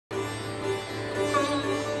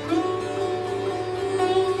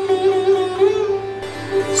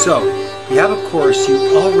So, you have a course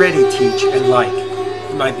you already teach and like.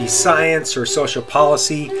 It might be science or social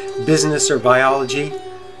policy, business or biology.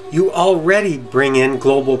 You already bring in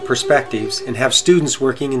global perspectives and have students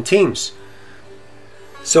working in teams.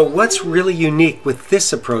 So what's really unique with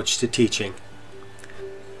this approach to teaching?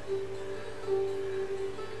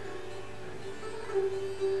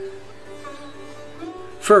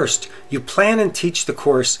 First, you plan and teach the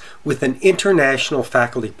course with an international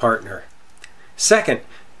faculty partner. Second,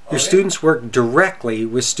 your students work directly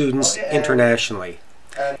with students internationally.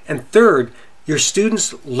 And third, your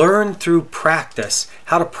students learn through practice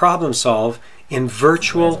how to problem solve in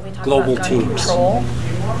virtual global teams.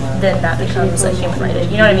 Then that becomes a human right.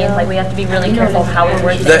 You know what I mean? Like, we have to be really careful how we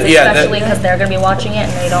word things, especially because they're going to be watching it,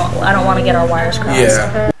 and I don't want to get our wires crossed.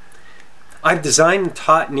 Yeah. I've designed and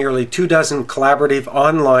taught nearly 24 collaborative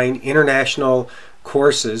online international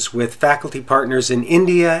courses with faculty partners in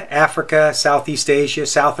India, Africa, Southeast Asia,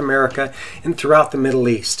 South America, and throughout the Middle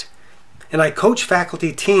East. And I coach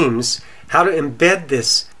faculty teams how to embed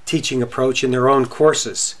this teaching approach in their own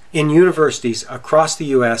courses in universities across the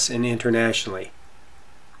U.S. and internationally.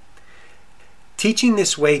 Teaching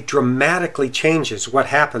this way dramatically changes what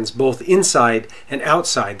happens both inside and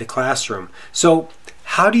outside the classroom. So,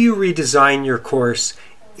 how do you redesign your course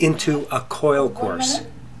into a COIL course?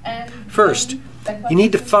 First, you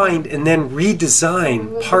need to find and then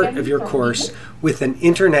redesign part of your course with an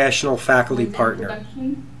international faculty partner.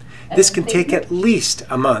 This can take at least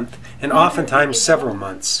a month and oftentimes several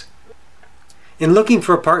months. In looking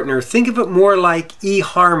for a partner, think of it more like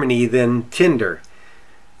eHarmony than Tinder.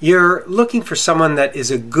 You're looking for someone that is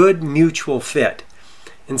a good mutual fit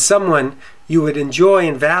and someone you would enjoy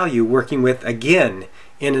and value working with again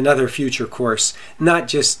in another future course, not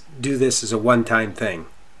just do this as a one-time thing.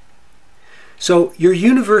 So your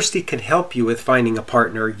university can help you with finding a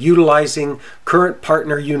partner utilizing current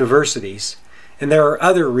partner universities, and there are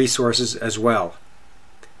other resources as well.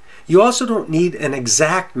 You also don't need an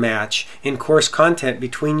exact match in course content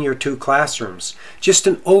between your two classrooms, just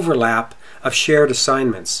an overlap of shared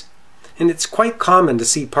assignments. And it's quite common to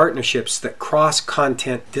see partnerships that cross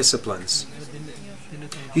content disciplines.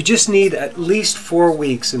 You just need at least 4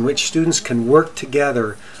 weeks in which students can work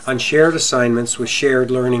together on shared assignments with shared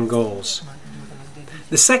learning goals.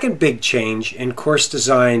 The second big change in course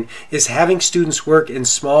design is having students work in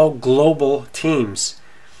small global teams.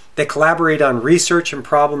 They collaborate on research and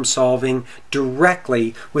problem solving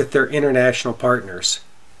directly with their international partners.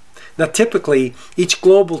 Now, typically, each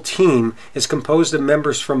global team is composed of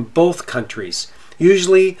members from both countries,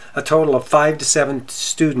 usually a total of 5 to 7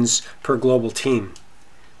 students per global team.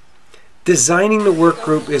 Designing the work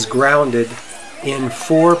group is grounded in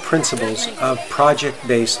 4 principles of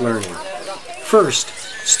project-based learning. First,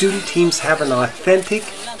 student teams have an authentic,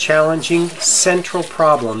 challenging, central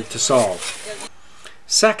problem to solve.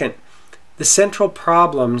 Second, the central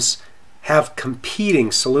problems have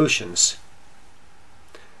competing solutions.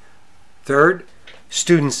 Third,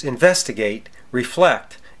 students investigate,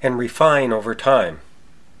 reflect, and refine over time.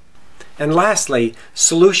 And lastly,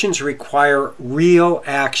 solutions require real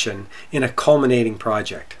action in a culminating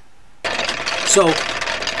project. So,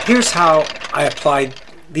 here's how I applied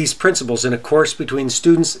these principles in a course between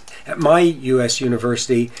students at my U.S.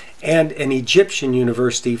 university and an Egyptian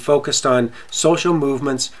university focused on social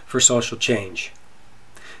movements for social change.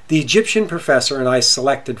 The Egyptian professor and I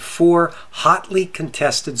selected 4 hotly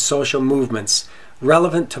contested social movements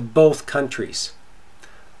relevant to both countries.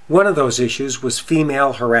 One of those issues was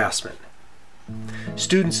female harassment.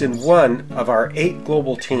 Students in one of our 8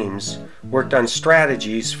 global teams worked on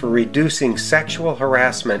strategies for reducing sexual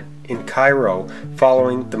harassment in Cairo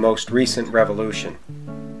following the most recent revolution.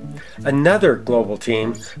 Another global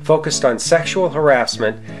team focused on sexual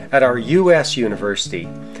harassment at our U.S. university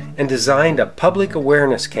and designed a public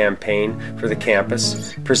awareness campaign for the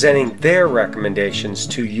campus, presenting their recommendations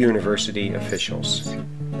to university officials.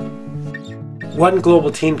 One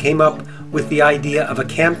global team came up with the idea of a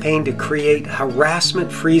campaign to create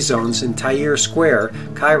harassment-free zones in Tahrir Square,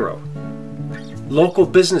 Cairo. Local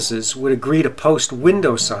businesses would agree to post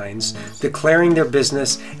window signs declaring their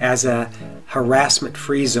business as a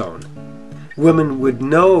harassment-free zone. Women would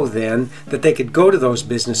know then that they could go to those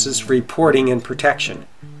businesses for reporting and protection.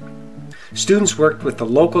 Students worked with the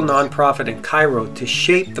local nonprofit in Cairo to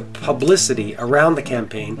shape the publicity around the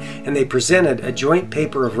campaign, and they presented a joint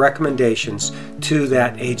paper of recommendations to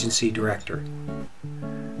that agency director.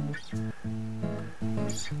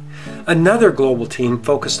 Another global team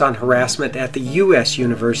focused on harassment at the U.S.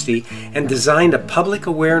 university and designed a public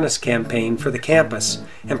awareness campaign for the campus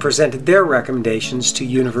and presented their recommendations to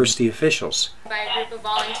university officials.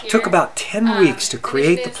 It took about 10 weeks to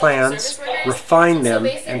create the plans, refine them,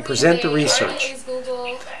 and present the research.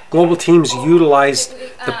 Global teams utilized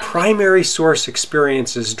the primary source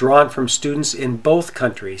experiences drawn from students in both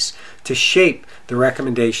countries to shape the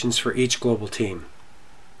recommendations for each global team.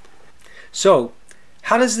 So,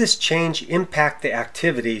 how does this change impact the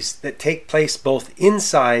activities that take place both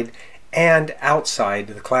inside and outside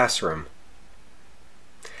the classroom?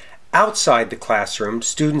 Outside the classroom,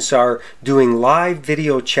 students are doing live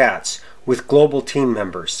video chats with global team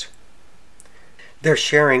members. They're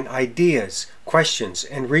sharing ideas, questions,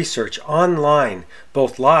 and research online,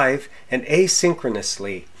 both live and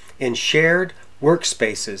asynchronously, in shared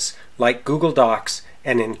workspaces like Google Docs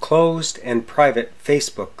and in closed and private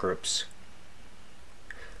Facebook groups.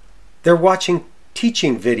 They're watching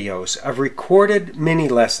teaching videos of recorded mini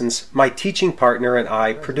lessons my teaching partner and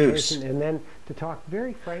I produce.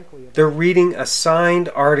 They're reading assigned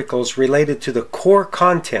articles related to the core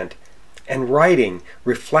content and writing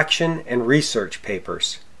reflection and research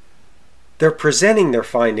papers. They're presenting their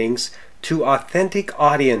findings to authentic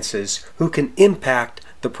audiences who can impact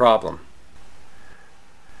the problem.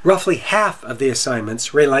 Roughly half of the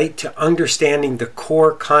assignments relate to understanding the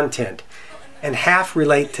core content, and half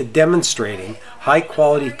relate to demonstrating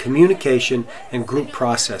high-quality communication and group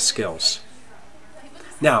process skills.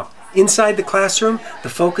 Now, inside the classroom, the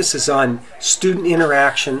focus is on student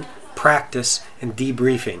interaction, practice, and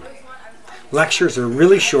debriefing. Lectures are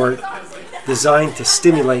really short, designed to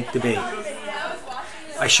stimulate debate.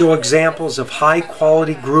 I show examples of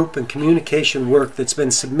high-quality group and communication work that's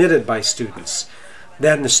been submitted by students.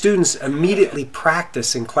 Then the students immediately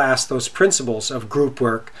practice in class those principles of group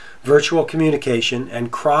work, virtual communication,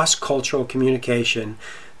 and cross-cultural communication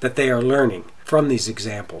that they are learning from these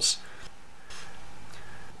examples.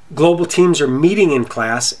 Global teams are meeting in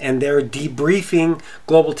class and they're debriefing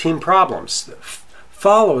global team problems,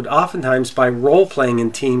 followed oftentimes by role-playing in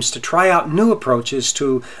teams to try out new approaches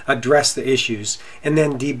to address the issues, and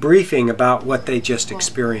then debriefing about what they just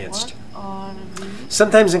experienced.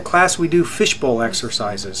 Sometimes in class we do fishbowl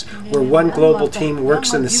exercises, where one global team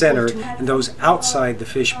works in the center and those outside the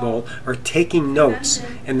fishbowl are taking notes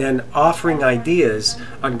and then offering ideas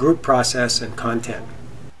on group process and content.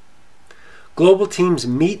 Global teams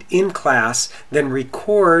meet in class, then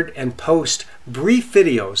record and post brief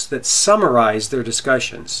videos that summarize their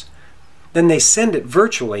discussions. Then they send it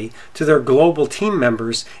virtually to their global team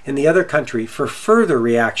members in the other country for further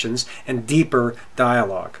reactions and deeper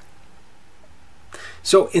dialogue.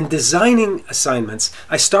 So in designing assignments,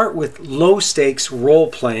 I start with low-stakes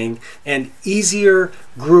role-playing and easier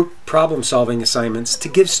group problem-solving assignments to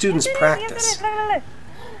give students practice.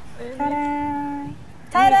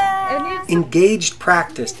 Engaged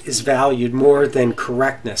practice is valued more than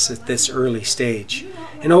correctness at this early stage.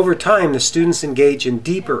 And over time, the students engage in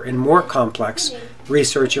deeper and more complex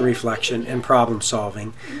research and reflection and problem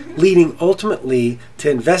solving, leading ultimately to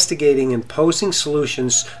investigating and posing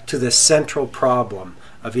solutions to the central problem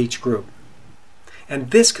of each group.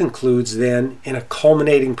 And this concludes then in a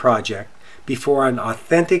culminating project before an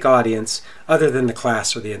authentic audience other than the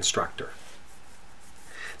class or the instructor.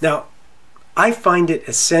 Now, I find it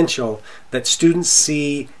essential that students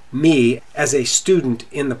see me as a student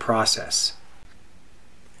in the process.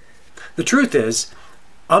 The truth is,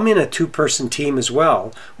 I'm in a two-person team as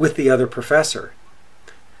well with the other professor.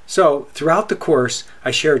 So throughout the course,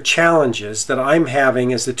 I share challenges that I'm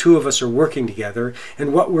having as the two of us are working together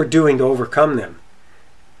and what we're doing to overcome them.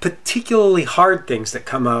 Particularly hard things that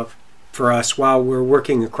come up for us while we're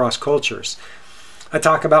working across cultures. I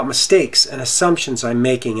talk about mistakes and assumptions I'm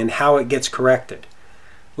making and how it gets corrected,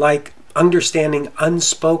 like understanding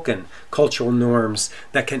unspoken cultural norms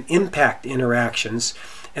that can impact interactions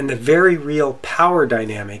and the very real power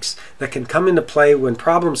dynamics that can come into play when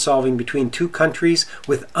problem solving between two countries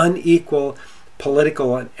with unequal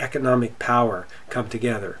political and economic power come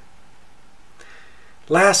together.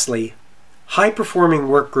 Lastly, high-performing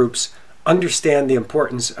work groups understand the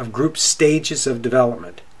importance of group stages of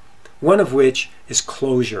development, one of which is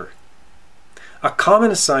closure. A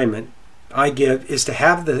common assignment I give is to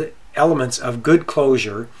have the elements of good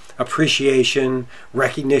closure, appreciation,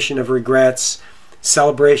 recognition of regrets,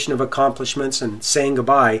 celebration of accomplishments, and saying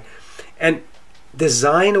goodbye, and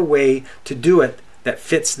design a way to do it that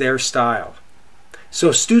fits their style.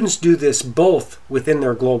 So students do this both within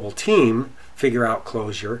their global team, figure out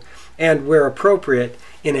closure, and where appropriate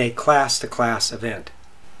in a class-to-class event.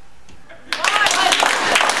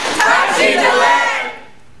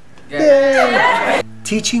 Yay!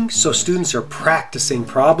 Teaching so students are practicing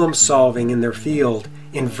problem solving in their field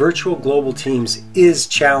in virtual global teams is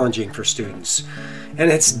challenging for students, and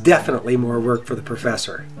it's definitely more work for the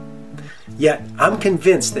professor. Yet, I'm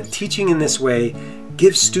convinced that teaching in this way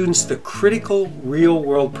gives students the critical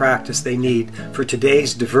real-world practice they need for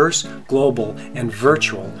today's diverse, global, and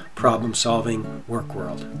virtual problem-solving work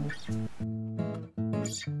world.